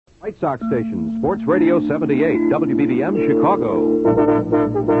White Sox station, Sports Radio 78, WBBM, Chicago.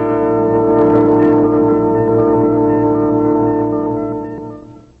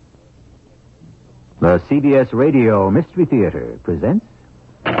 The CBS Radio Mystery Theater presents...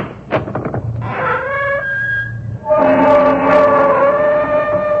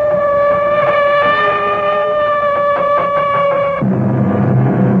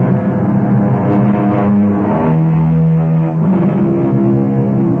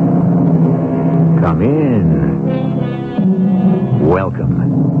 Come in.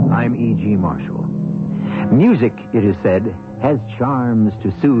 Welcome. I'm E.G. Marshall. Music, it is said, has charms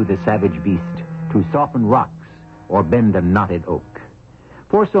to soothe a savage beast, to soften rocks or bend a knotted oak.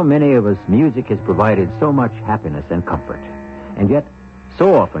 For so many of us, music has provided so much happiness and comfort. And yet,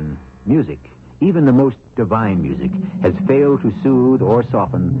 so often, music, even the most divine music, has failed to soothe or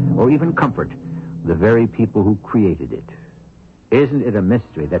soften or even comfort the very people who created it. Isn't it a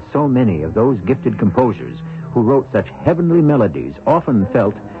mystery that so many of those gifted composers who wrote such heavenly melodies often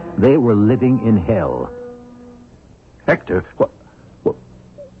felt they were living in hell? Hector,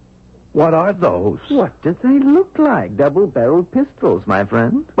 what are those? What do they look like? Double-barreled pistols, my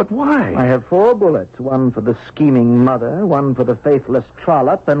friend. But why? I have 4 bullets. One for the scheming mother, one for the faithless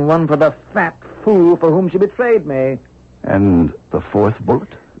trollop, and one for the fat fool for whom she betrayed me. And the 4th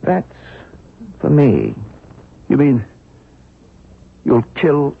bullet? That's for me. You mean you'll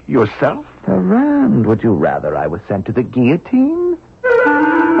kill yourself? Ferrand, would you rather I was sent to the guillotine?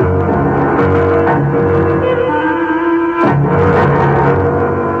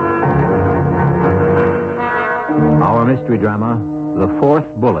 Our mystery drama, The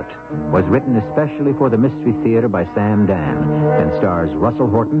 4th Bullet, was written especially for the Mystery Theater by Sam Dan and stars Russell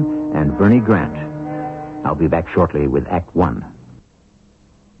Horton and Bernie Grant. I'll be back shortly with Act 1.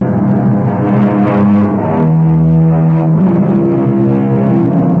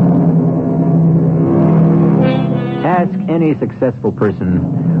 Ask any successful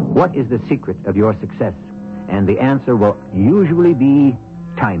person, what is the secret of your success? And the answer will usually be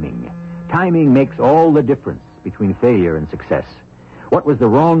timing. Timing makes all the difference between failure and success. What was the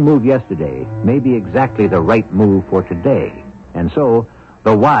wrong move yesterday may be exactly the right move for today. And so,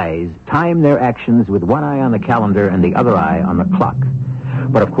 the wise time their actions with one eye on the calendar and the other eye on the clock.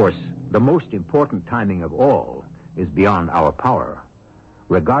 But of course, the most important timing of all is beyond our power.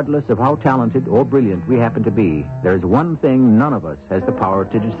 Regardless of how talented or brilliant we happen to be, there's one thing none of us has the power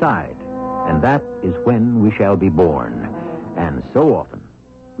to decide, and that is when we shall be born. And so often,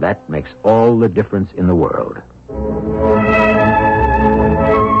 that makes all the difference in the world.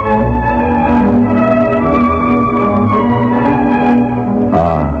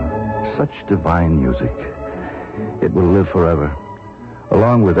 Such divine music. It will live forever,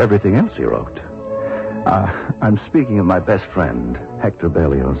 along with everything else he wrote. I'm speaking of my best friend, Hector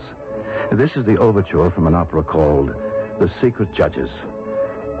Berlioz. This is the overture from an opera called The Secret Judges.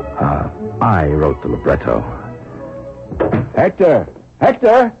 I wrote the libretto. Hector!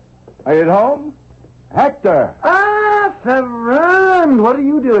 Hector! Are you at home? Hector! Ah, Ferrand! What are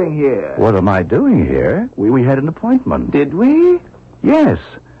you doing here? What am I doing here? We had an appointment. Did we? Yes.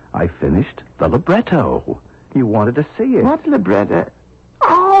 I finished the libretto. You wanted to see it. What libretto?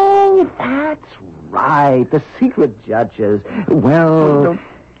 Oh, that's right. The Secret Judges. Well... Don't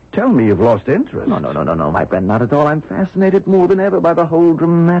tell me you've lost interest. No, my friend, not at all. I'm fascinated more than ever by the whole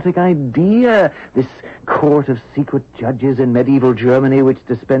dramatic idea. This court of secret judges in medieval Germany which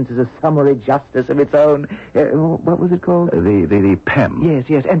dispenses a summary justice of its own. What was it called? The PEM.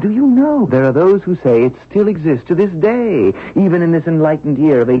 Yes. And do you know, there are those who say it still exists to this day, even in this enlightened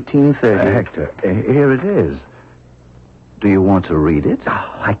year of 1830. Hector, here it is. Do you want to read it? Oh,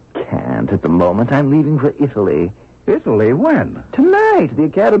 I can't at the moment. I'm leaving for Italy. Italy? When? Tonight. The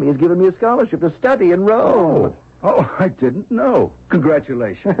Academy has given me a scholarship to study in Rome. Oh, I didn't know.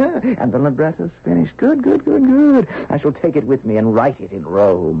 Congratulations. And the libretto's finished. Good. I shall take it with me and write it in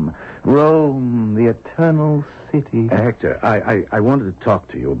Rome. Rome, the eternal city. Hector, I wanted to talk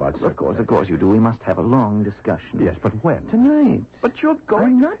to you about something. Of course you do. We must have a long discussion. Yes, but when? Tonight. But you're going...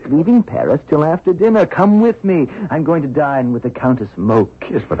 I'm not leaving Paris till after dinner. Come with me. I'm going to dine with the Countess Moke.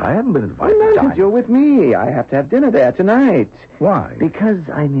 Yes, but I haven't been invited to dine. You're with me. I have to have dinner there tonight. Why? Because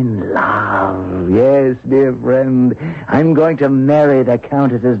I'm in love. Yes, dear friend. I'm going to marry the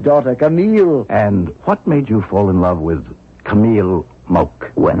Countess's daughter, Camille. And what made you fall in love with Camille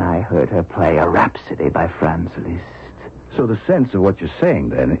Moke? When I heard her play a Rhapsody by Franz Liszt. So the sense of what you're saying,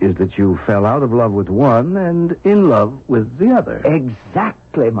 then, is that you fell out of love with one and in love with the other.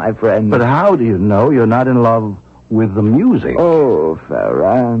 Exactly, my friend. But how do you know you're not in love with the music? Oh,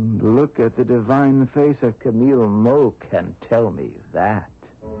 Ferrand, look at the divine face of Camille Moke and tell me that.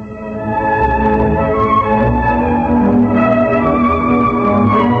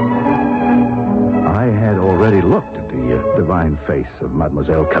 the divine face of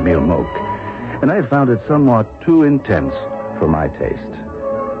Mademoiselle Camille Moque, and I had found it somewhat too intense for my taste.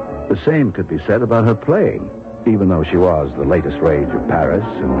 The same could be said about her playing, even though she was the latest rage of Paris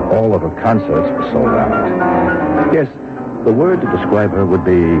and all of her concerts were sold out. Yes, the word to describe her would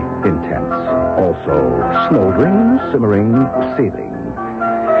be intense. Also, smoldering, simmering, seething.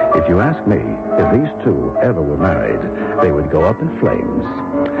 If you ask me, if these two ever were married, they would go up in flames.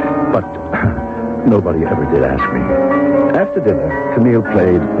 But nobody ever did ask me. After dinner, Camille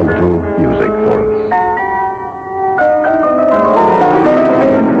played a little music for us.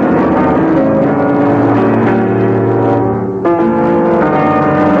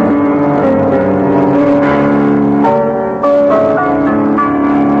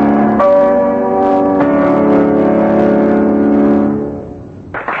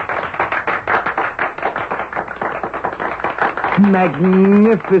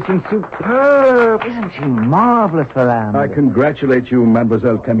 Magnificent, superb. Isn't she marvelous, Ferrand? I congratulate you,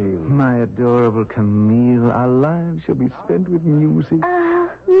 Mademoiselle Camille. My adorable Camille, our lives shall be spent with music.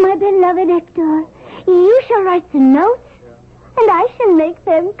 Ah, my beloved Hector, you shall write the notes, and I shall make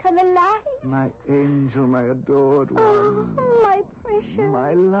them come alive. My angel, my adored one. Oh, my precious.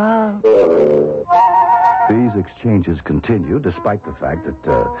 My love. These exchanges continued despite the fact that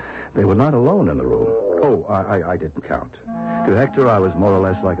they were not alone in the room. Oh, I didn't count. To Hector, I was more or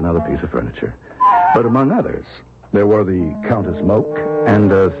less like another piece of furniture. But among others, there were the Countess Moque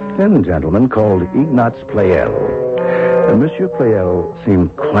and a thin gentleman called Ignaz Pleyel. Monsieur Pleyel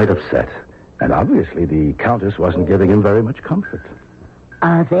seemed quite upset, and obviously the Countess wasn't giving him very much comfort.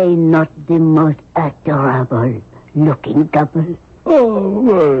 Are they not the most adorable looking couple?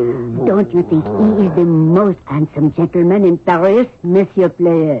 Oh, Don't you think he is the most handsome gentleman in Paris, Monsieur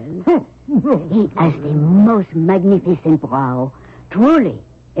Pleyel? He has the most magnificent brow. Truly,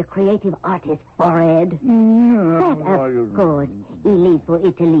 a creative artist's forehead. But, of course, he leaves for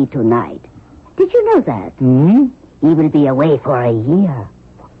Italy tonight. Did you know that? He will be away for a year.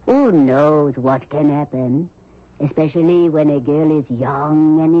 Who knows what can happen? Especially when a girl is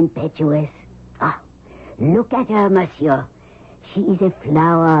young and impetuous. Ah, look at her, monsieur. She is a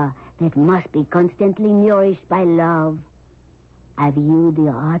flower that must be constantly nourished by love. Have you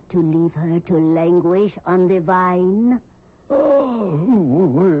the heart to leave her to languish on the vine?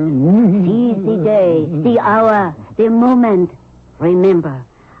 Seize the day, the hour, the moment. Remember,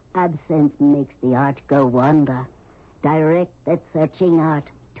 absence makes the heart go wander. Direct that searching heart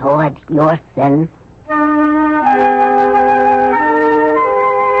toward yourself.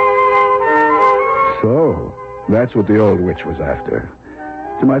 So, that's what the old witch was after.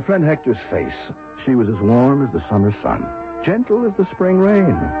 To my friend Hector's face, she was as warm as the summer sun, gentle as the spring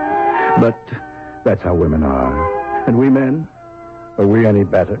rain. But that's how women are. And we men, are we any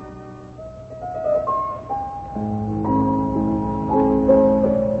better?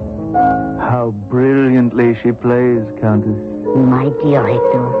 How brilliantly she plays, Countess. My dear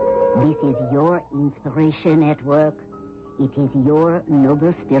Hector, this is your inspiration at work. It is your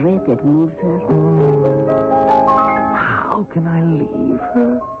noble spirit that moves her. How can I leave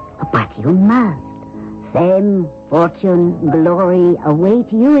her? But you must. Fame, fortune, glory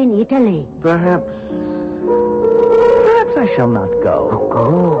await you in Italy. Perhaps I shall not go.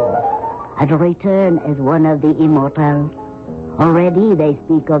 Go. And return as one of the immortals. Already they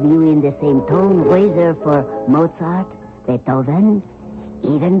speak of you in the same tone, whether for Mozart, Beethoven,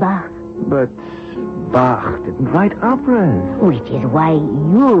 even Bach. But Bach didn't write operas. Which is why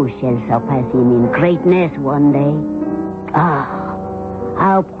you shall surpass him in greatness one day. Ah,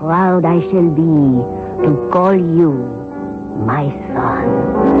 how proud I shall be to call you my son.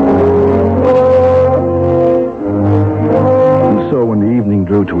 And so when the evening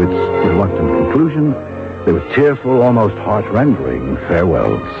drew to its reluctant conclusion, there were tearful, almost heart-rending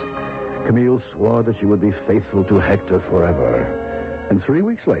farewells. Camille swore that she would be faithful to Hector forever. And 3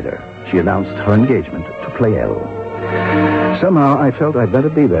 weeks later, she announced her engagement to Pleyel. Somehow, I felt I'd better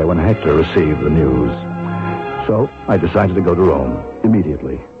be there when Hector received the news. So, I decided to go to Rome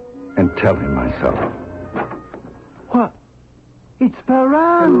immediately and tell him myself. What? It's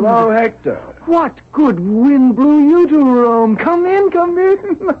Ferrand. Hello, Hector. What good wind blew you to Rome? Come in, come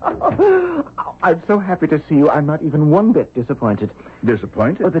in. Oh, I'm so happy to see you. I'm not even one bit disappointed.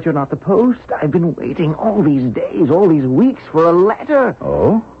 Disappointed? Oh, that you're not the post. I've been waiting all these days, all these weeks for a letter.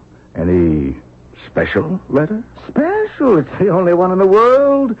 Oh? Any special letter? Special? It's the only one in the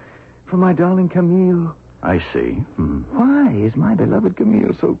world. From my darling Camille. I see. Why is my beloved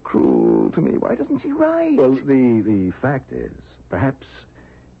Camille so cruel to me? Why doesn't she write? Well, the fact is, perhaps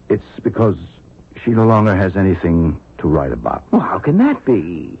it's because she no longer has anything to write about. Well, how can that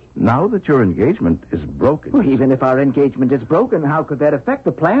be? Now that your engagement is broken... Well, even if our engagement is broken, how could that affect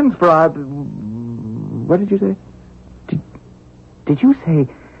the plans for our... What did you say? Did you say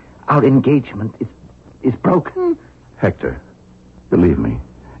our engagement is broken? Hector, believe me,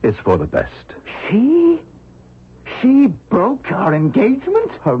 it's for the best. She broke our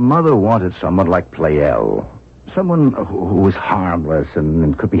engagement? Her mother wanted someone like Pleyel. Someone who was harmless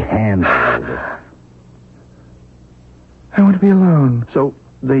and could be handled. I want to be alone. So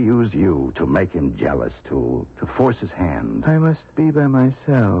they used you to make him jealous, to force his hand. I must be by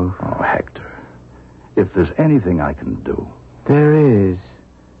myself. Oh, Hector, if there's anything I can do... There is.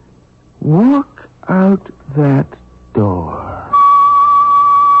 Walk out that door.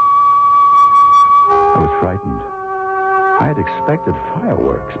 I was frightened. I had expected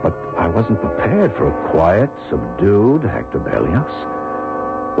fireworks, but I wasn't prepared for a quiet, subdued Hector Berlioz.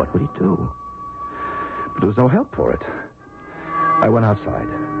 What would he do? But there was no help for it. I went outside.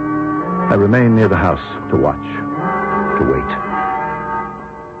 I remained near the house to watch, to wait.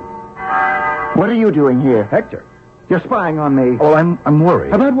 What are you doing here? Hector. You're spying on me. Oh, I'm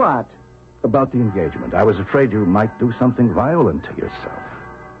worried. About what? About the engagement. I was afraid you might do something violent to yourself.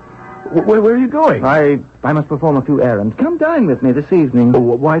 Where are you going? I must perform a few errands. Come dine with me this evening. Oh,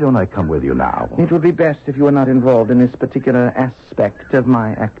 why don't I come with you now? It would be best if you were not involved in this particular aspect of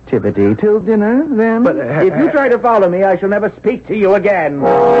my activity. Till dinner, then. But, if you try to follow me, I shall never speak to you again.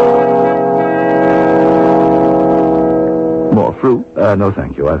 More fruit? No,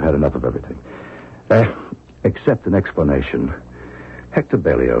 thank you. I've had enough of everything. Except an explanation. Hector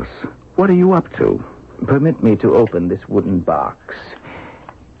Berlioz, what are you up to? Permit me to open this wooden box.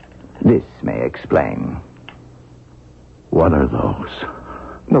 This may explain. What are those?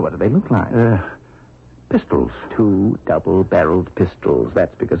 Well, what do they look like? Pistols. 2 double-barreled pistols.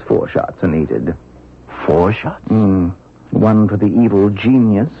 That's because 4 shots are needed. 4 shots? One for the evil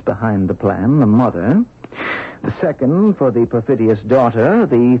genius behind the plan, the mother. The second for the perfidious daughter.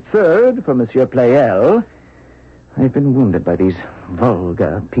 The third for Monsieur Pleyel. I've been wounded by these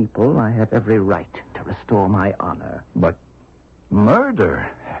vulgar people. I have every right to restore my honor. But murder,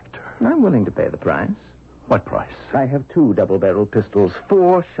 Hector. I'm willing to pay the price. What price? I have 2 double-barreled pistols,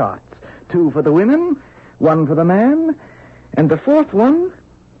 4 shots. 2 for the women, 1 for the man, and the 4th one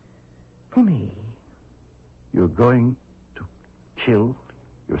for me. You're going to kill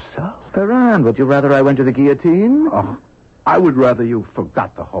yourself? Ferrand, would you rather I went to the guillotine? Oh, I would rather you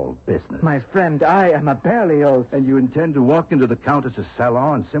forgot the whole business. My friend, I am a Berlioz. And you intend to walk into the Countess's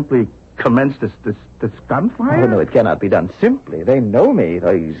salon and simply commence this gunfire? Oh, no, it cannot be done simply. They know me,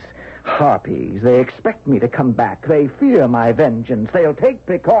 these harpies. They expect me to come back. They fear my vengeance. They'll take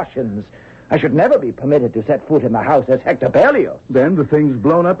precautions. I should never be permitted to set foot in the house as Hector Berlioz. Then the thing's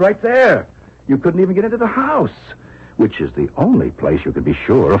blown up right there. You couldn't even get into the house, which is the only place you could be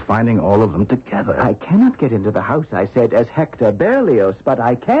sure of finding all of them together. I cannot get into the house, I said, as Hector Berlioz, but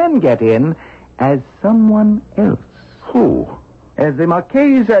I can get in as someone else. Who? As the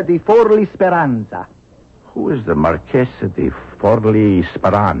Marchesa di Forli Speranza. Who is the Marchesa di Forli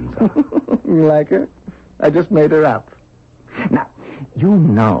Speranza? You like her? I just made her up. Now, you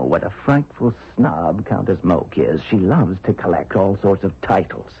know what a frightful snob Countess Moke is. She loves to collect all sorts of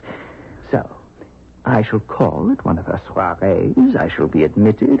titles. So, I shall call at one of her soirees. I shall be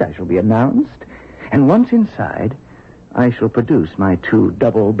admitted. I shall be announced. And once inside, I shall produce my 2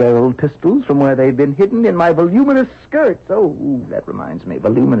 double-barreled pistols from where they've been hidden in my voluminous skirts. Oh, that reminds me,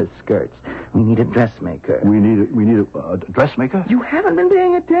 voluminous skirts. We need a dressmaker. We need a dressmaker? You haven't been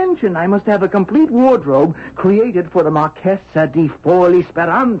paying attention. I must have a complete wardrobe created for the Marchesa di Forli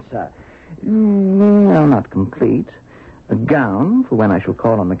Speranza. Well, not complete. A gown for when I shall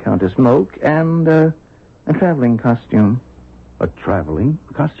call on the Countess Moke, and a traveling costume. A traveling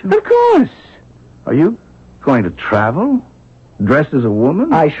costume? Of course. Are you going to travel? Dressed as a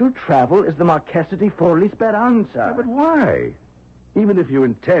woman? I shall travel as the Marchesa di Forli Speranza. Yeah, but why? Even if you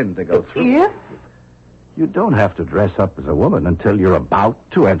intend to go through... If? You don't have to dress up as a woman until you're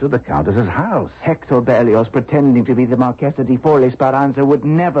about to enter the Countess's house. Hector Berlioz pretending to be the Marchesa di Forli Speranza would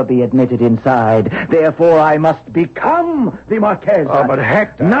never be admitted inside. Therefore, I must become the Marchesa. Oh, but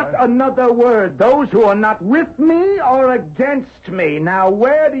Hector... Not another word. Those who are not with me are against me. Now,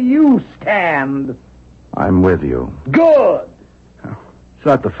 where do you stand? I'm with you. Good. It's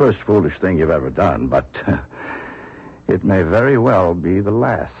not the first foolish thing you've ever done, but it may very well be the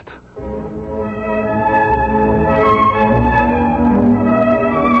last.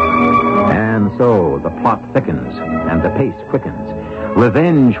 And so the plot thickens and the pace quickens.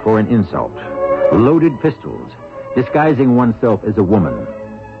 Revenge for an insult. Loaded pistols. Disguising oneself as a woman.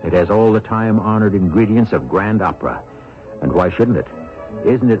 It has all the time-honored ingredients of grand opera. And why shouldn't it?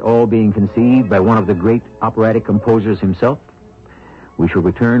 Isn't it all being conceived by one of the great operatic composers himself? We shall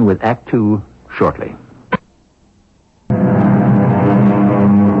return with Act Two shortly.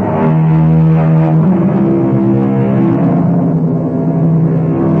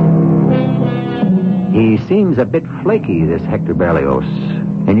 He seems a bit flaky, this Hector Berlioz.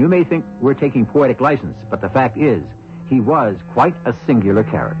 And you may think we're taking poetic license, but the fact is, he was quite a singular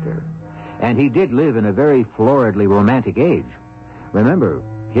character. And he did live in a very floridly romantic age. Remember,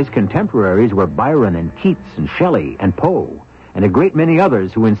 his contemporaries were Byron and Keats and Shelley and Poe, and a great many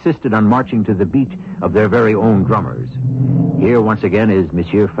others who insisted on marching to the beat of their very own drummers. Here once again is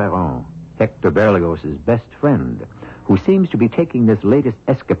Monsieur Ferrand, Hector Berlioz's best friend, who seems to be taking this latest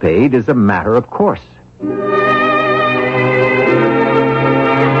escapade as a matter of course.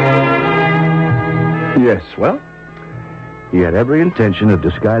 Yes, well, he had every intention of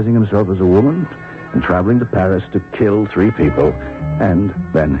disguising himself as a woman and traveling to Paris to kill 3 people and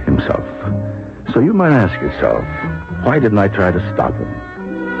then himself. So you might ask yourself, why didn't I try to stop him?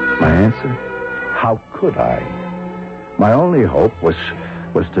 My answer, how could I? My only hope was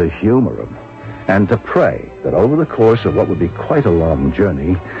to humor him and to pray that over the course of what would be quite a long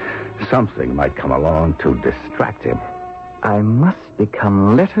journey, something might come along to distract him. I must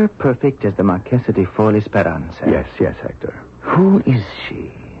become letter perfect as the Marchesa di Forli Speranza. Yes, Hector. Who is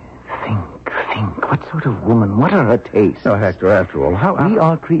she? Think. What sort of woman? What are her tastes? No, Hector, after all, We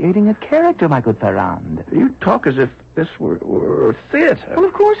are creating a character, my good Ferrand. You talk as if this were theater. Well,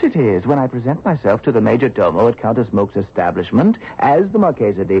 of course it is. When I present myself to the Major Domo at Countess Moke's establishment as the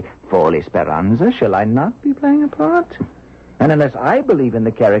Marchesa di Forli Speranza, shall I not be playing a part? And unless I believe in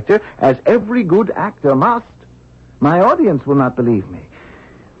the character, as every good actor must, my audience will not believe me.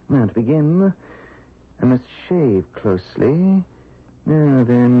 Now, to begin, I must shave closely. Now,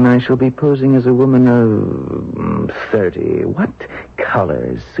 then, I shall be posing as a woman of 30. What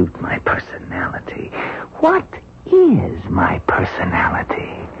colors suit my personality? What is my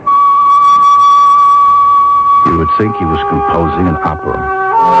personality? You would think he was composing an opera.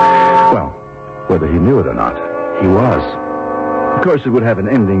 Well, whether he knew it or not, he was. Of course, it would have an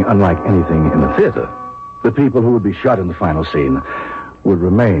ending unlike anything in the theater. The people who would be shot in the final scene would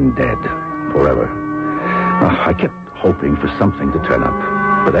remain dead forever. I kept hoping for something to turn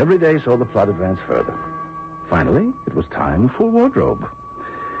up, but every day saw the plot advance further. Finally, it was time for wardrobe.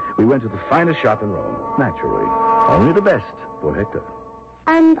 We went to the finest shop in Rome, naturally. Only the best for Hector.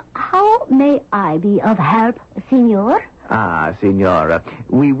 And how may I be of help, Signor? Ah, Signora,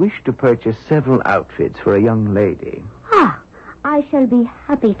 we wish to purchase several outfits for a young lady. I shall be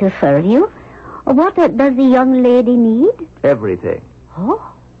happy to serve you. What does the young lady need? Everything.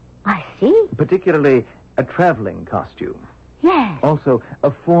 Oh, I see. Particularly a traveling costume. Yes. Also,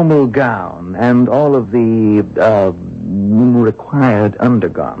 a formal gown and all of the required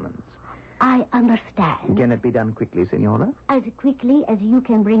undergarments. I understand. Can it be done quickly, Signora? As quickly as you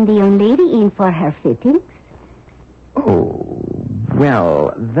can bring the young lady in for her fittings? Oh,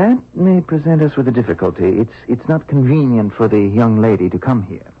 well, that may present us with a difficulty. It's not convenient for the young lady to come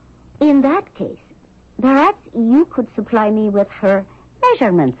here. In that case, perhaps you could supply me with her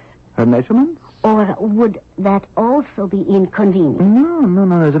measurements. Her measurements? Or would that also be inconvenient?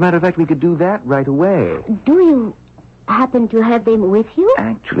 No. As a matter of fact, we could do that right away. Do you happen to have them with you?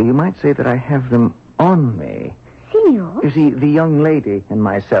 Actually, you might say that I have them on me. Signor? You see, the young lady and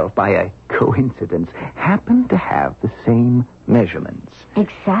myself, by a coincidence, happen to have the same measurements.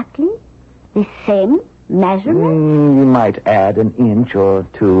 Exactly? The same measurements? You might add an inch or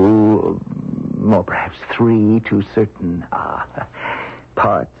two, or perhaps 3 to certain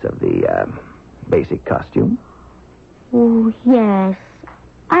parts of the basic costume. Oh, yes.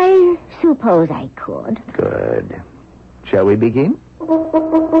 I suppose I could. Good. Shall we begin?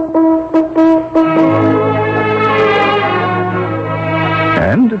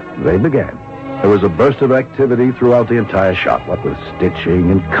 And they began. There was a burst of activity throughout the entire shop, what with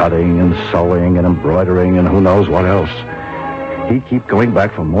stitching and cutting and sewing and embroidering and who knows what else. He'd keep going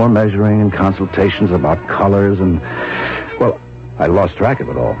back for more measuring and consultations about colors and, well, I lost track of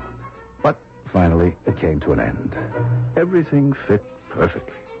it all. But finally, it came to an end. Everything fit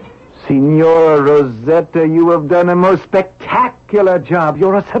perfectly. Signora Rosetta, you have done a most spectacular job.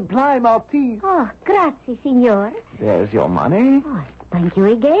 You're a sublime artiste. Oh, grazie, signor. There's your money. Oh, thank you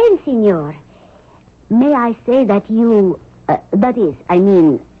again, signor. May I say that you,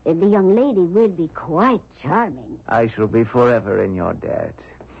 the young lady will be quite charming. I shall be forever in your debt.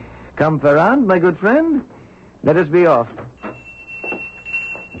 Come, Ferrand, my good friend. Let us be off.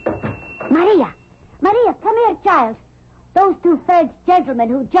 Maria, come here, child. Those 2 French gentlemen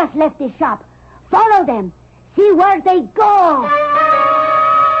who just left this shop. Follow them. See see where they go.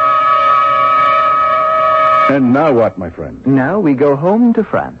 And now what, my friend? Now we go home to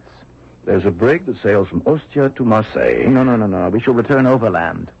France. There's a brig that sails from Ostia to Marseille. No. We shall return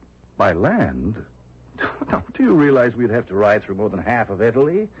overland. By land? Do you realize we'd have to ride through more than half of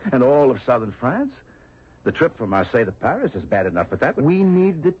Italy and all of southern France? The trip from Marseille to Paris is bad enough, but that would... We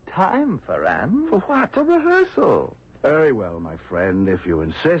need the time, Ferran. For what? For rehearsal. Very well, my friend. If you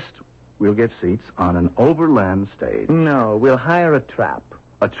insist, we'll get seats on an overland stage. No, we'll hire a trap.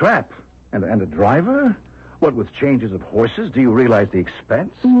 A trap? And a driver? What, with changes of horses? Do you realize the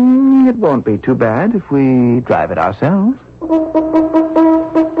expense? It won't be too bad if we drive it ourselves.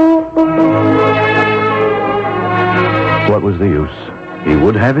 What was the use? He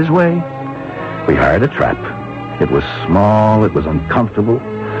would have his way. We hired a trap. It was small, it was uncomfortable.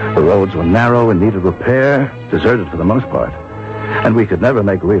 The roads were narrow and needed repair, deserted for the most part. And we could never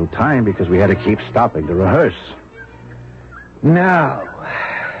make real time because we had to keep stopping to rehearse. Now,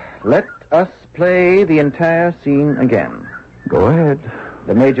 let us play the entire scene again. Go ahead.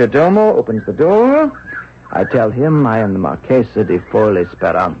 The major domo opens the door. I tell him I am the Marchesa di Forlì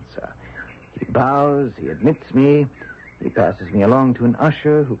Speranza. He bows, he admits me. He passes me along to an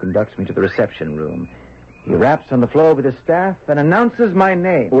usher who conducts me to the reception room. He raps on the floor with his staff and announces my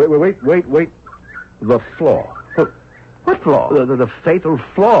name. Wait. The flaw. What flaw? The fatal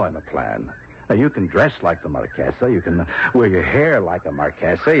flaw in the plan. Now, you can dress like the Marchesa. You can wear your hair like a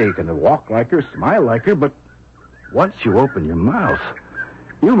Marchesa. You can walk like her, smile like her. But once you open your mouth,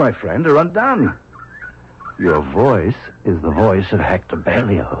 you, my friend, are undone. Your voice is the voice of Hector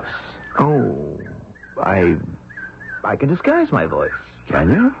Berlioz. Oh, I can disguise my voice. Can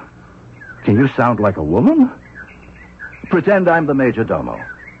you? Can you sound like a woman? Pretend I'm the major domo.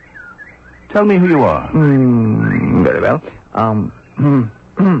 Tell me who you are. Very well.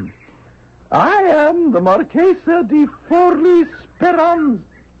 I am the Marchesa di Forlì Speranza.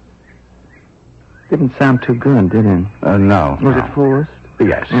 Didn't sound too good, did it? No. Was it forced?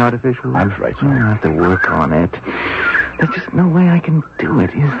 Yes. Artificial? I'm afraid so. I have to work on it. There's just no way I can do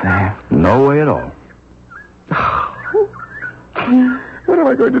it, is there? No way at all. What am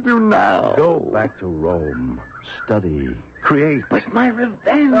I going to do now? Go back to Rome. Study. Create. But my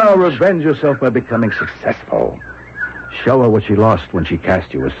revenge. Oh, revenge yourself by becoming successful. Show her what she lost when she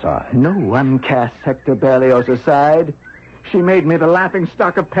cast you aside. No one casts Hector Berlioz aside. She made me the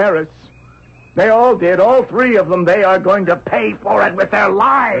laughingstock of Paris. They all did, all three of them. They are going to pay for it with their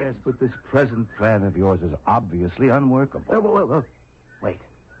lives. Yes, but this present plan of yours is obviously unworkable. Wait.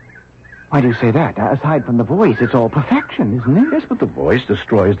 Why do you say that? Aside from the voice, it's all perfection, isn't it? Yes, but the voice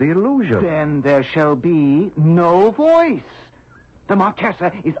destroys the illusion. Then there shall be no voice. The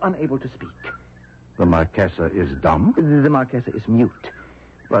Marchesa is unable to speak. The Marchesa is dumb? The Marchesa is mute.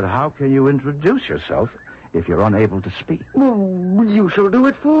 But how can you introduce yourself if you're unable to speak? Well, you shall do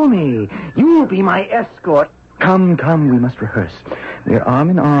it for me. You'll be my escort. Come, we must rehearse. We're arm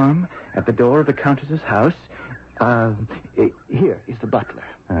in arm at the door of the Countess's house. Here is the butler.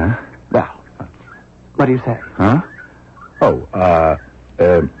 Well, what do you say?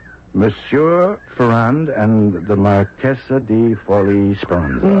 Monsieur Ferrand and the Marchesa di Forlì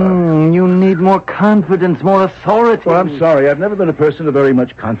Speranza. You need more confidence, more authority. Well, I'm sorry. I've never been a person of very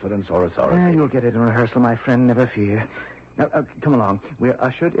much confidence or authority. You'll get it in rehearsal, my friend. Never fear. Now, come along. We're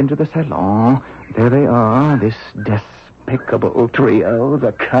ushered into the salon. There they are, this despicable trio,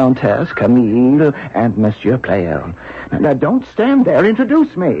 the Countess, Camille, and Monsieur Pleyel. Now, don't stand there.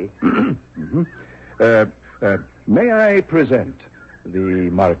 Introduce me. May I present the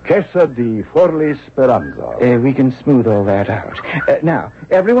Marchesa di Forlì Speranza? We can smooth all that out. Now,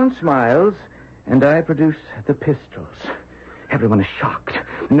 everyone smiles, and I produce the pistols. Everyone is shocked.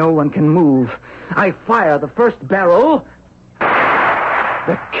 No one can move. I fire the first barrel.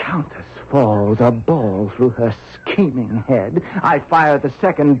 The Countess falls, a ball through her scheming head. I fire the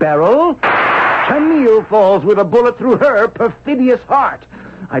second barrel. Camille falls with a bullet through her perfidious heart.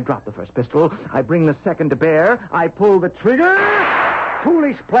 I drop the first pistol. I bring the second to bear. I pull the trigger.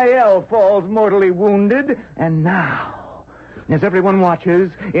 Foolish Pleyel falls mortally wounded. And now, as everyone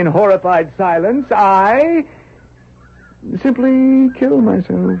watches in horrified silence, I simply kill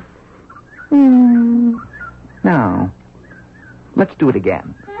myself. Now, let's do it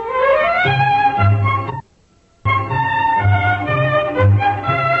again.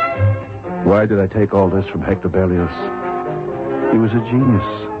 Why did I take all this from Hector Berlioz? He was a genius.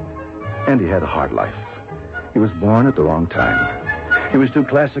 And he had a hard life. He was born at the wrong time. He was too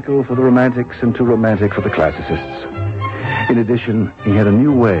classical for the romantics and too romantic for the classicists. In addition, he had a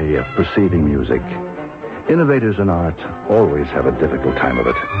new way of perceiving music. Innovators in art always have a difficult time of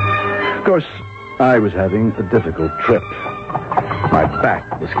it. Of course, I was having a difficult trip. My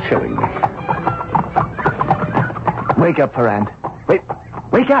back was killing me. Wake up, Ferrand.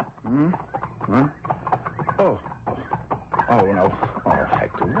 Wake up! Huh? Oh, no. Oh,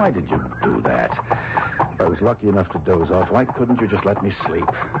 Hector, why did you do that? I was lucky enough to doze off. Why couldn't you just let me sleep?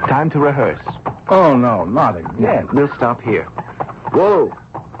 Time to rehearse. Oh, no, not again. Yeah, we'll stop here. Whoa!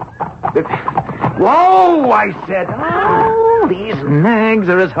 Whoa, I said. Oh, these nags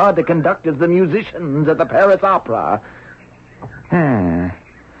are as hard to conduct as the musicians at the Paris Opera.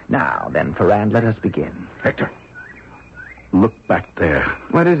 Now, then, Ferrand, let us begin. Hector, look back there.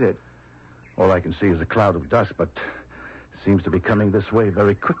 What is it? All I can see is a cloud of dust, but seems to be coming this way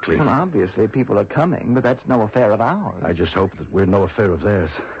very quickly. Well, obviously, people are coming, but that's no affair of ours. I just hope that we're no affair of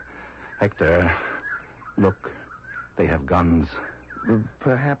theirs. Hector, look, they have guns.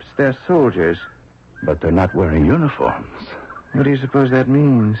 Perhaps they're soldiers. But they're not wearing uniforms. What do you suppose that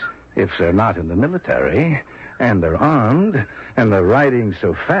means? If they're not in the military, and they're armed, and they're riding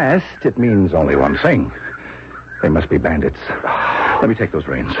so fast, it means only one thing. They must be bandits. Let me take those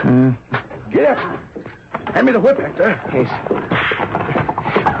reins. Get up! Hand me the whip, Hector. Yes.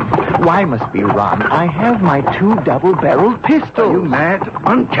 Why must we run? I have my 2 double-barreled pistols. Are you mad?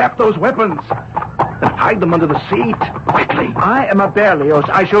 Uncap those weapons. And hide them under the seat. Quickly. I am a Berlioz.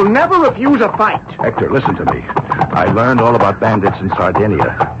 I shall never refuse a fight. Hector, listen to me. I learned all about bandits in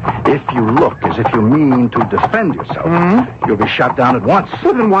Sardinia. If you look as if you mean to defend yourself, you'll be shot down at once.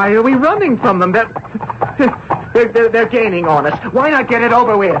 Well, then why are we running from them? They're gaining on us. Why not get it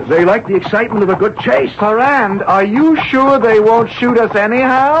over with? They like the excitement of a good chase. Ferrand, are you sure they won't shoot us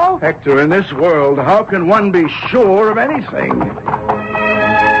anyhow? Hector, in this world, how can one be sure of anything?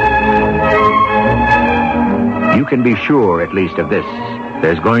 You can be sure, at least, of this.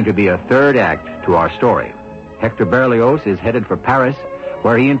 There's going to be a third act to our story. Hector Berlioz is headed for Paris,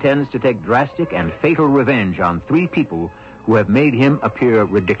 where he intends to take drastic and fatal revenge on 3 people who have made him appear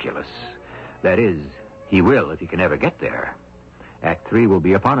ridiculous. That is, he will if he can ever get there. Act 3 will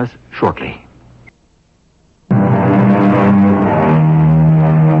be upon us shortly.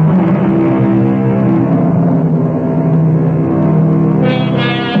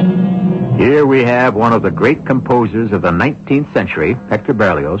 Here we have one of the great composers of the 19th century, Hector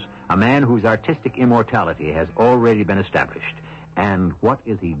Berlioz, a man whose artistic immortality has already been established. And what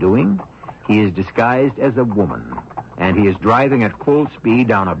is he doing? He is disguised as a woman, and he is driving at full speed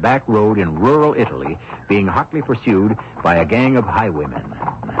down a back road in rural Italy, being hotly pursued by a gang of highwaymen.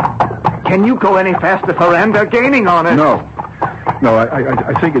 Can you go any faster, Ferrand? They're gaining on us. No,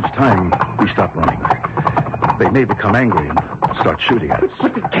 I think it's time we stop running. They may become angry and start shooting at us.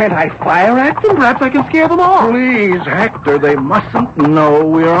 But can't I fire at them? Perhaps I can scare them off. Please, Hector, they mustn't know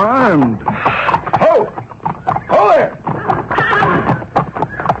we're armed. Ho! Ho there!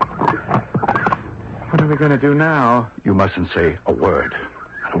 What are we going to do now? You mustn't say a word.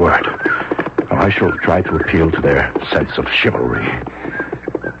 Not a word. Or I shall try to appeal to their sense of chivalry.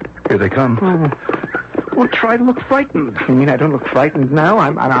 Here they come. Well, try to look frightened. You mean I don't look frightened now?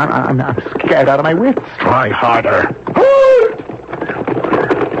 I'm scared out of my wits. Try harder.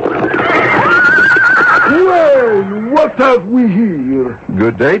 Well, what have we here?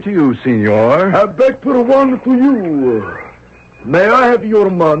 Good day to you, senor. A better one to you. May I have your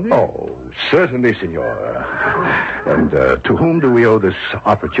money? Oh, certainly, senor. And to whom do we owe this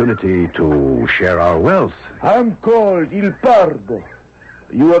opportunity to share our wealth? I'm called Il Pardo.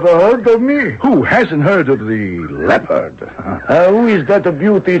 You ever heard of me? Who hasn't heard of the leopard? Who is that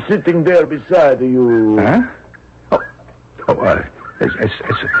beauty sitting there beside you? Huh?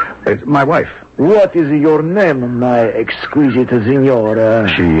 It's my wife. What is your name, my exquisite signora?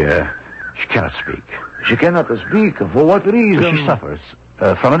 She cannot speak. She cannot speak. For what reason? She suffers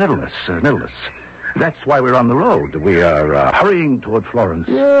from an illness. That's why we're on the road. We are hurrying toward Florence.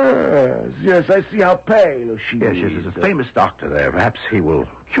 Yes, I see how pale she is. Yes, there's a famous doctor there. Perhaps he will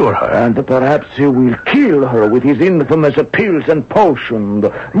cure her. And perhaps he will kill her with his infamous pills and potions.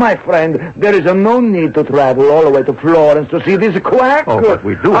 My friend, there is no need to travel all the way to Florence to see this quack. Oh, but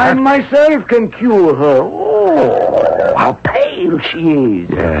we do I myself can cure her. Oh, how pale she is.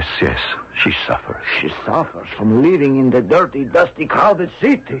 Yes, she suffers. She suffers from living in the dirty, dusty, crowded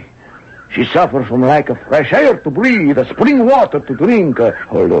city. She suffers from lack of fresh air to breathe, spring water to drink.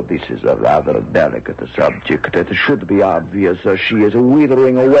 Although this is a rather delicate subject, it should be obvious she is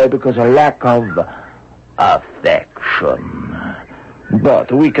withering away because of lack of affection.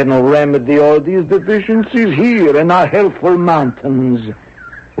 But we can remedy all these deficiencies here in our healthful mountains.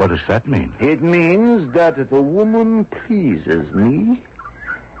 What does that mean? It means that the woman pleases me,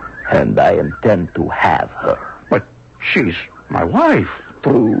 and I intend to have her. But she's my wife.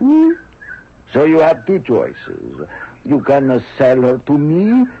 True. So you have two choices. You can sell her to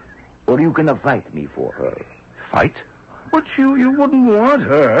me, or you can fight me for her. Fight? But you wouldn't want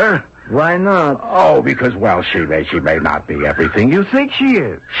her. Why not? Oh, because, well, she may not be everything you think she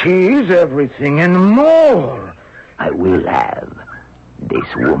is. She is everything and more. I will have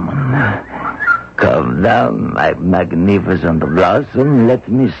this woman. Come down, my magnificent blossom. Let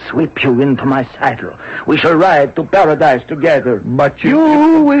me sweep you into my saddle. We shall ride to paradise together. But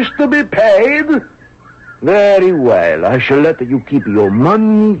you wish to be paid? Very well. I shall let you keep your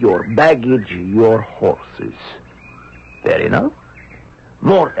money, your baggage, your horses. Fair enough?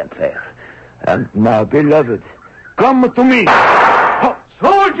 More than fair. And now, beloved, come to me.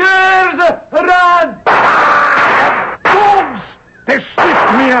 Soldiers, run! Dogs! They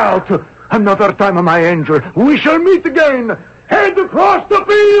sniffed me out. Another time on my angel. We shall meet again. Head across the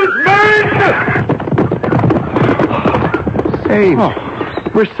fields, men! Saved. Oh,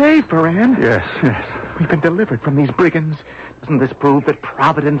 we're saved, Paran. Yes. We've been delivered from these brigands. Doesn't this prove that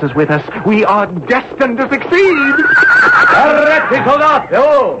Providence is with us? We are destined to succeed.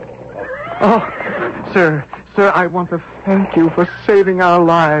 Oh, sir, I want to thank you for saving our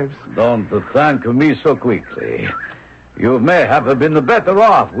lives. Don't thank me so quickly. You may have been better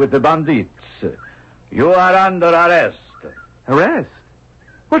off with the bandits. You are under arrest. Arrest?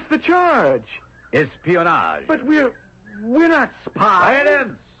 What's the charge? Espionage. But we're not spies.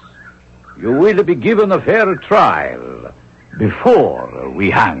 Silence! You will be given a fair trial before we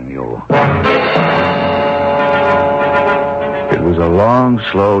hang you. It was a long,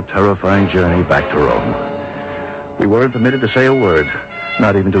 slow, terrifying journey back to Rome. We weren't permitted to say a word,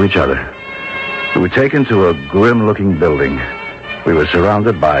 not even to each other. We were taken to a grim-looking building. We were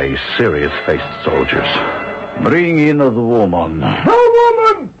surrounded by serious-faced soldiers. Bring in the woman. The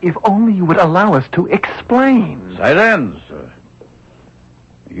woman! If only you would allow us to explain. Silence!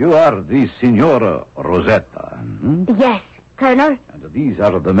 You are the Signora Rosetta. Yes, Colonel. And these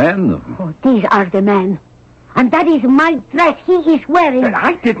are the men? Oh, these are the men. And that is my dress he is wearing. And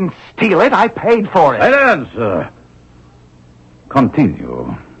I didn't steal it. I paid for it. Silence!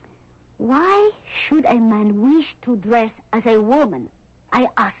 Continue. Why should a man wish to dress as a woman? I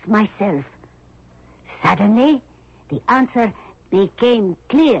asked myself. Suddenly, the answer became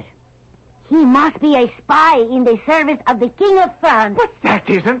clear. He must be a spy in the service of the King of France. But that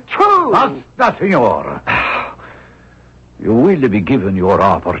isn't true. Basta, Signor. You will be given your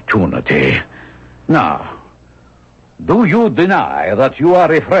opportunity. Now, do you deny that you are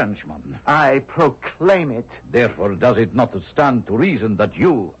a Frenchman? I proclaim it. Therefore, does it not stand to reason that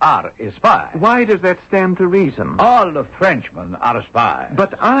you are a spy? Why does that stand to reason? All Frenchmen are spies.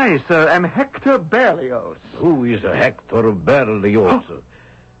 But I, sir, am Hector Berlioz. Who is Hector Berlioz?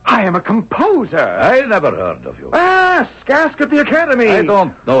 I am a composer. I never heard of you. Ask at the Academy. I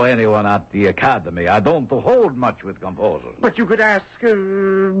don't know anyone at the Academy. I don't hold much with composers. But you could ask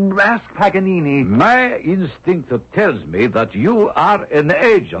Paganini. My instinct tells me that you are an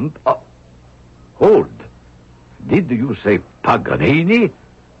agent. Hold. Did you say Paganini?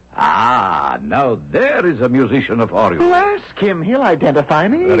 Ah, now there is a musician for you. Well, ask him. He'll identify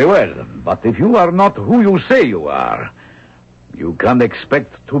me. Very well. But if you are not who you say you are, you can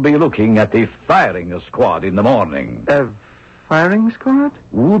expect to be looking at a firing squad in the morning. A firing squad?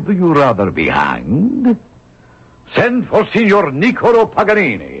 Would you rather be hanged? Send for Signor Niccolo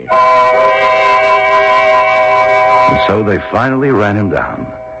Paganini. And so they finally ran him down.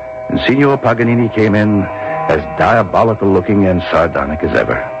 And Signor Paganini came in as diabolical-looking and sardonic as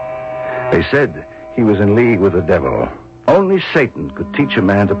ever. They said he was in league with the devil. Only Satan could teach a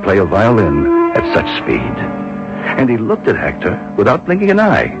man to play a violin at such speed. And he looked at Hector without blinking an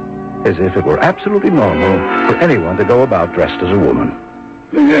eye, as if it were absolutely normal for anyone to go about dressed as a woman.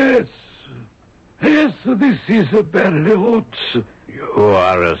 Yes, this is Berlioz. You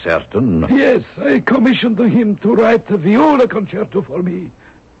are certain? Yes, I commissioned him to write a viola concerto for me.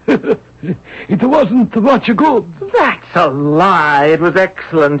 It wasn't much good. That's a lie. It was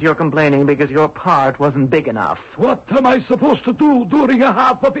excellent. You're complaining because your part wasn't big enough. What am I supposed to do during a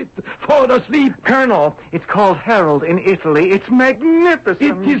half of it? Fall asleep? Colonel, it's called Harold in Italy. It's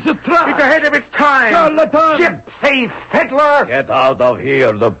magnificent. It is a trap. It's ahead of its time. Charlatan. Gypsy fiddler. Get out of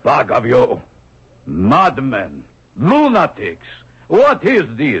here, the bug of you. Madmen. Lunatics. What is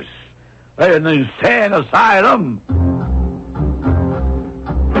this? An insane asylum?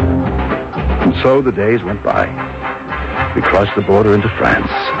 And so the days went by. We crossed the border into France.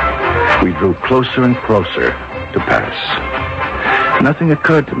 We drew closer and closer to Paris. Nothing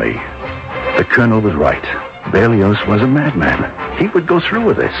occurred to me. The colonel was right. Berlioz was a madman. He would go through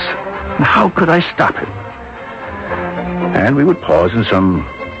with this. How could I stop him? And we would pause in some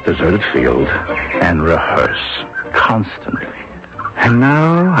deserted field and rehearse constantly. And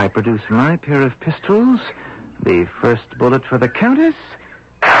now I produce my pair of pistols. The first bullet for the Countess.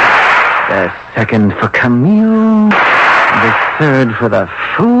 The second for Camille. The third for the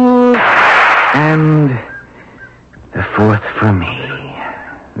fool. And the fourth for me.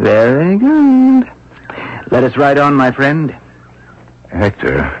 Very good. Let us ride on, my friend.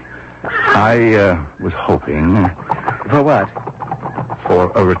 Hector, I was hoping... For what?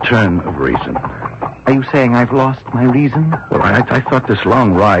 For a return of reason. Are you saying I've lost my reason? Well, I thought this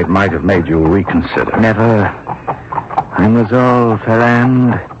long ride might have made you reconsider. Never. I'm resolved,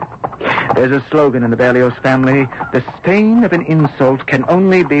 Ferrand. There's a slogan in the Berlioz family. The stain of an insult can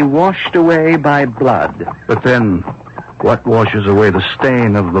only be washed away by blood. But then, what washes away the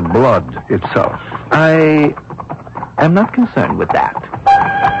stain of the blood itself? I am not concerned with that.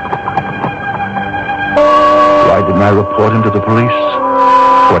 Why didn't I report him to the police?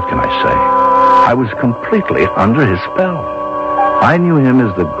 What can I say? I was completely under his spell. I knew him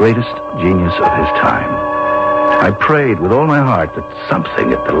as the greatest genius of his time. I prayed with all my heart that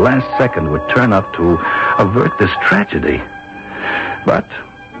something at the last second would turn up to avert this tragedy. But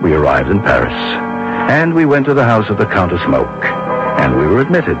we arrived in Paris, and we went to the house of the Countess Moke, and we were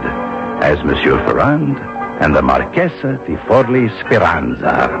admitted as Monsieur Ferrand and the Marchesa di Forli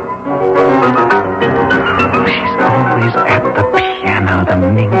Speranza. She's always at the piano, the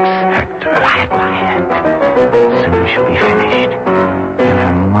minx. Hector. Quiet. Soon she'll be finished. And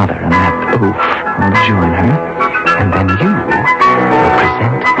her mother and that oaf will join her. And then you will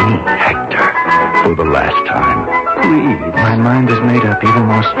present me. Hector, for the last time, please. My mind is made up even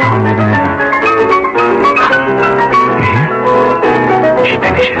more strongly than ever. You hear? She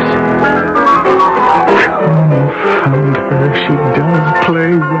finishes. Confound her. She does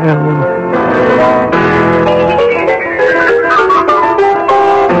play well.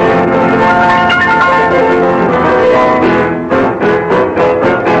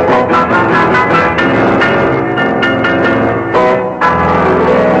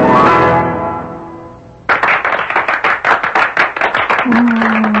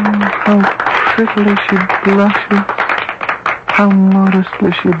 How prettily she blushes. How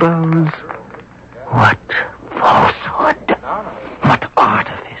modestly she bows. What falsehood! What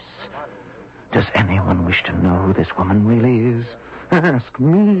artifice! Does anyone wish to know who this woman really is? Ask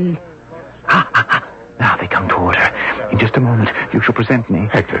me. Now they come toward her. In just a moment, you shall present me.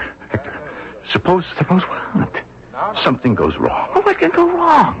 Hector, suppose what? something goes wrong. Oh, what can go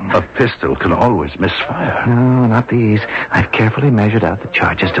wrong? A pistol can always misfire. No, not these. I've carefully measured out the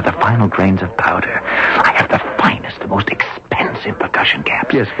charges to the final grains of powder. I have the finest, the most expensive percussion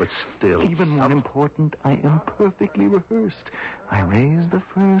caps. Yes, but still... Even more important, I am perfectly rehearsed. I raise the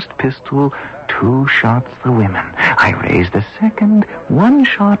first pistol, 2 shots the women. I raise the second, 1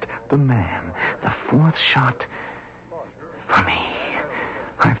 shot the man. The 4th shot for me.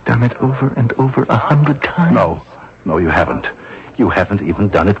 I've done it over and over 100 times. No, you haven't. You haven't even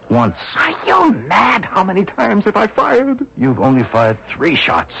done it once. Are you mad? How many times have I fired? You've only fired 3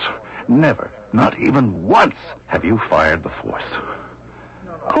 shots. Never, not even once, have you fired the 4th.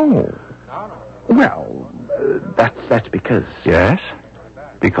 Oh. Well, that's because... Yes?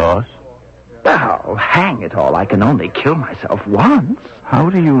 Because? Oh, hang it all. I can only kill myself once.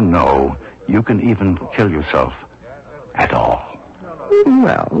 How do you know you can even kill yourself at all?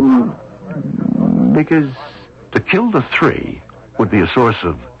 Well, because... To kill the 3 would be a source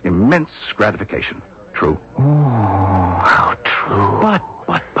of immense gratification. True? Oh, how true. But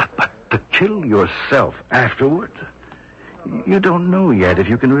to kill yourself afterward? You don't know yet if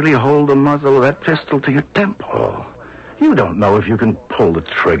you can really hold the muzzle of that pistol to your temple. You don't know if you can pull the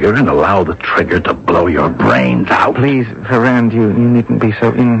trigger and allow the trigger to blow your brains out. Please, Ferrand, you needn't be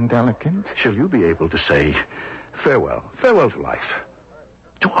so indelicate. Shall you be able to say farewell to life,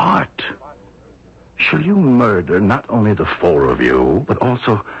 to art? Shall you murder not only the 4 of you, but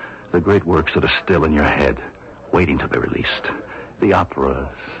also the great works that are still in your head, waiting to be released? The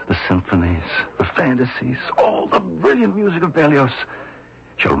operas, the symphonies, the fantasies, all the brilliant music of Berlioz.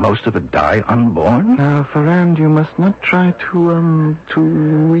 Shall most of it die unborn? Now, Ferrand, you must not try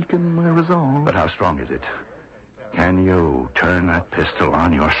to weaken my resolve. But how strong is it? Can you turn that pistol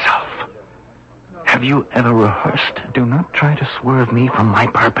on yourself? Have you ever rehearsed? Do not try to swerve me from my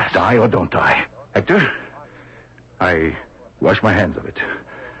purpose. Die or don't die. Hector, I wash my hands of it.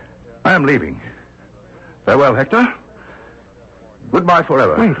 I am leaving. Farewell, Hector. Goodbye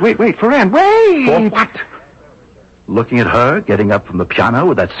forever. Wait, Ferrand, wait! For what? Looking at her, getting up from the piano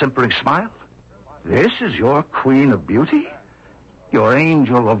with that simpering smile? This is your queen of beauty? Your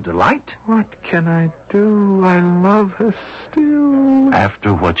angel of delight? What can I do? I love her still.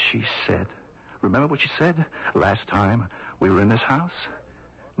 After what she said. Remember what she said last time we were in this house?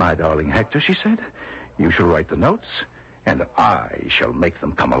 My darling Hector, she said, you shall write the notes, and I shall make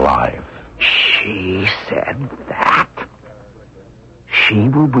them come alive. She said that? She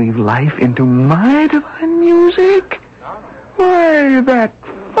will breathe life into my divine music? Why, that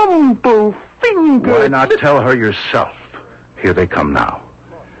fumble finger... Why not tell her yourself? Here they come now.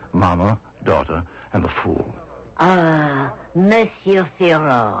 Mama, daughter, and the fool. Ah, Monsieur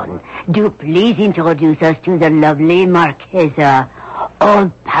Ferron, do please introduce us to the lovely Marquesa. All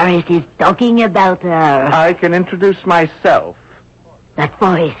Paris is talking about her. I can introduce myself. That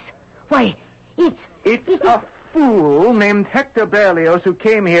voice. Why, It's a fool named Hector Berlioz who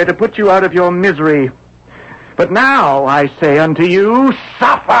came here to put you out of your misery. But now I say unto you,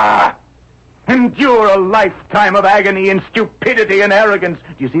 suffer! Endure a lifetime of agony and stupidity and arrogance.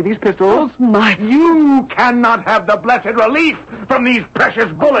 Do you see these pistols? You cannot have the blessed relief from these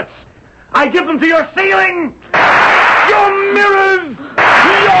precious bullets. I give them to your ceiling, your mirrors,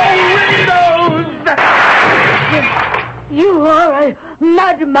 your windows. You are a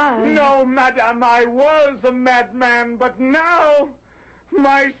madman. No, madame, I was a madman, but now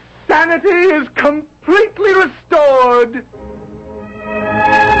my sanity is completely restored.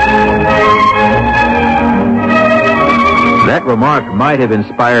 That remark might have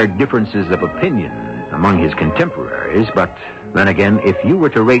inspired differences of opinion among his contemporaries, but then again, if you were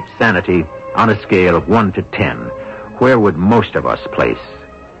to rate sanity on a scale of 1 to 10, where would most of us place?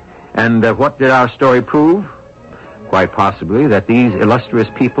 And what did our story prove? Quite possibly that these illustrious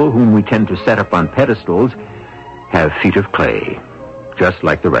people whom we tend to set up on pedestals have feet of clay, just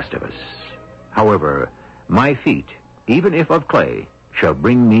like the rest of us. However, my feet, even if of clay, shall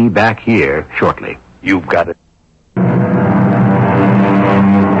bring me back here shortly. You've got it.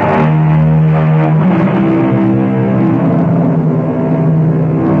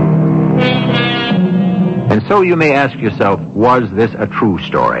 And so you may ask yourself, was this a true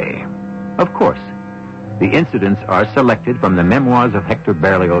story? Of course. The incidents are selected from the memoirs of Hector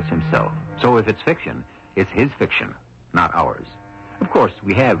Berlioz himself. So if it's fiction, it's his fiction, not ours. Of course,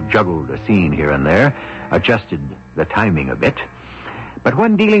 we have juggled a scene here and there, adjusted the timing a bit. But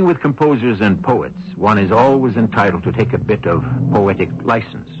when dealing with composers and poets, one is always entitled to take a bit of poetic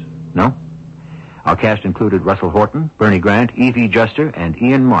license, no? Our cast included Russell Horton, Bernie Grant, Evie Juster, and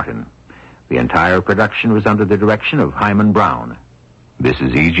Ian Martin. The entire production was under the direction of Hyman Brown. This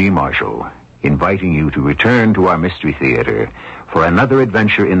is E.G. Marshall, inviting you to return to our Mystery Theater for another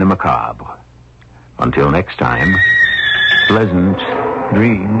adventure in the macabre. Until next time, pleasant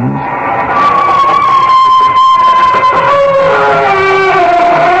dreams.